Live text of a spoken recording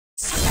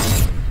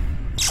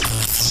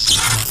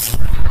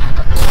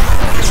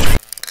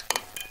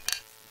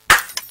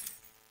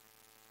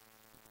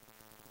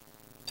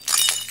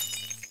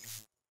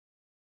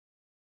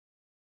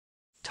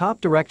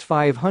TopDirect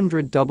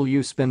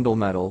 500W Spindle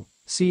Metal,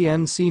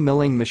 CNC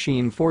Milling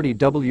Machine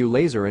 40W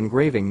Laser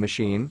Engraving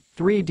Machine,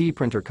 3D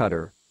Printer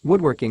Cutter,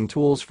 Woodworking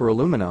Tools for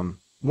Aluminum.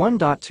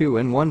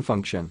 1.2-in-1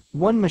 function.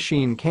 One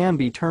machine can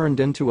be turned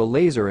into a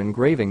laser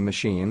engraving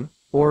machine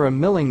or a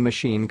milling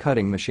machine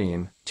cutting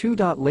machine. 2.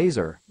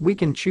 Laser. We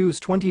can choose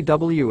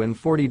 20W and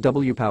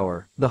 40W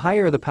power. The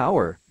higher the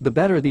power, the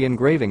better the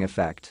engraving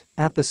effect.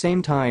 At the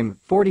same time,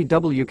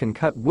 40W can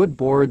cut wood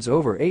boards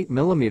over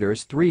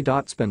 8mm. 3.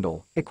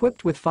 Spindle.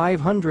 Equipped with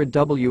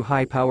 500W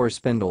high power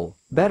spindle,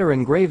 better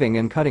engraving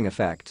and cutting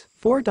effect.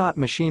 4.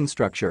 Machine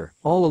structure.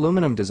 All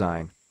aluminum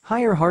design.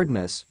 Higher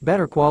hardness,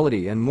 better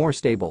quality and more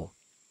stable.